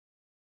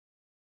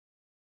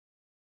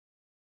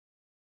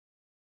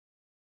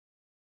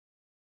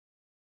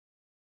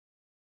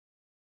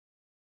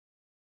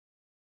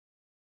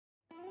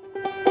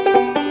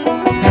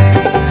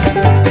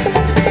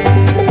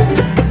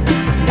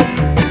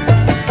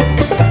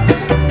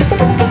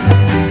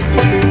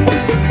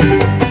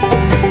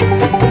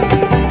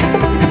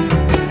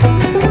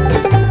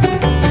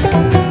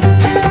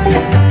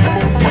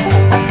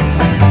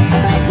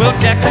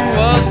Jackson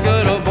was a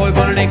good old boy,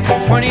 born in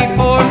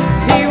 1824.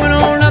 He went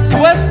on up to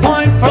West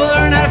Point for to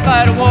learn how to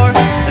fight a war.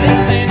 They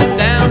sent him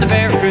down to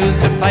Veracruz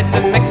to fight the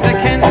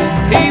Mexicans.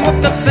 He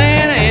whooped up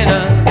Santa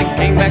Ana, then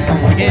came back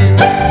home again.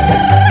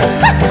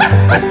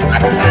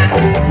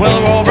 Well,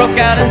 the war broke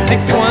out in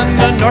 61,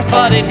 the North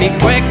thought it'd be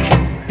quick.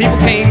 People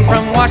came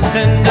from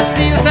Washington to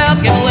see the South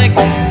get a lick.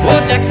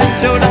 Well, Jackson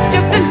showed up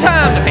just in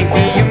time to paint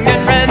the Union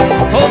red.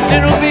 Old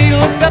General B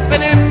looked up at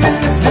him and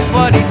this is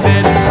what he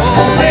said.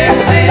 Oh, there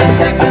stands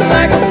Jackson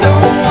like a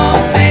Stonewall,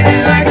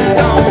 standing like a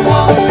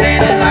Stonewall,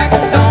 standing like a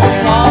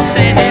Stonewall,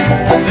 standing.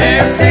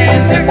 There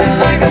stands Jackson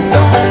like a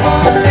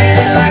Stonewall,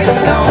 standing like a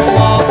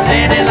Stonewall,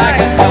 standing like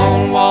a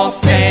Stonewall,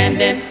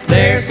 standing.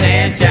 There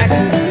stands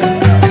Jackson.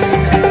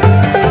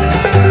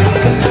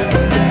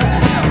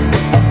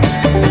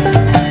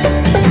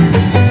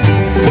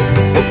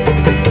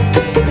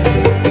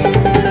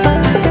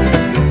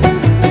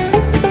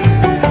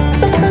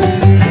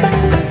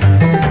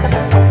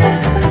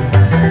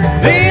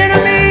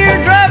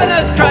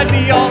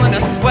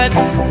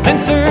 Then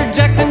Sir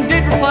Jackson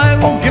did reply,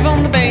 we'll give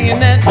on the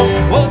bayonet.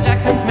 Well,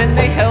 Jackson's men,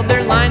 they held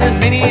their line as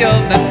many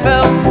of them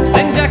fell.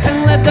 Then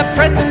Jackson led the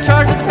press and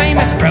charged with the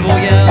famous rebel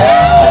yell.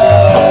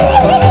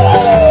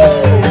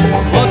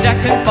 Well,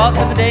 Jackson fought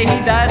to the day he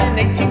died in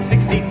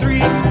 1863,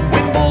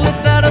 when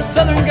bullets out of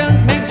Southern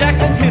guns made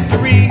Jackson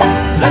history.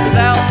 The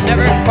South,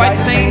 never quite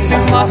the same,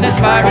 soon lost its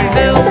fiery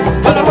zeal.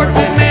 But a horse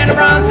and man of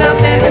bronze now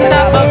stands at the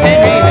top of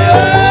Henry Hill.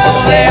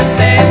 Oh, there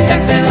stands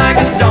Jackson like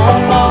a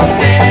Stonewall,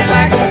 standing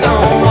like a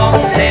Stonewall,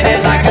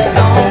 standing like a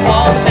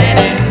Stonewall,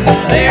 standing.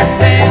 There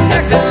stands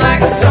Jackson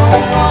like a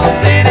Stonewall,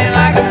 standing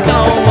like a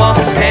Stonewall,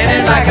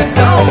 standing like a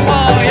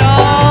Stonewall,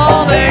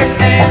 y'all. There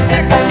stands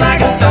Jackson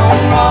like a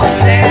Stonewall,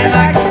 standing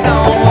like a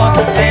Stonewall,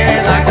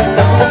 standing like a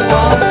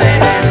Stonewall,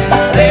 standing.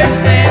 There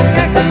stands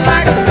Jackson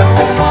like a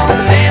Stonewall,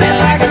 standing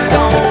like a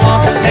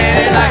Stonewall,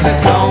 standing like a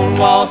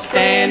Stonewall,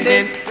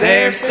 standing.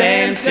 There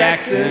stands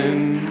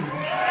Jackson.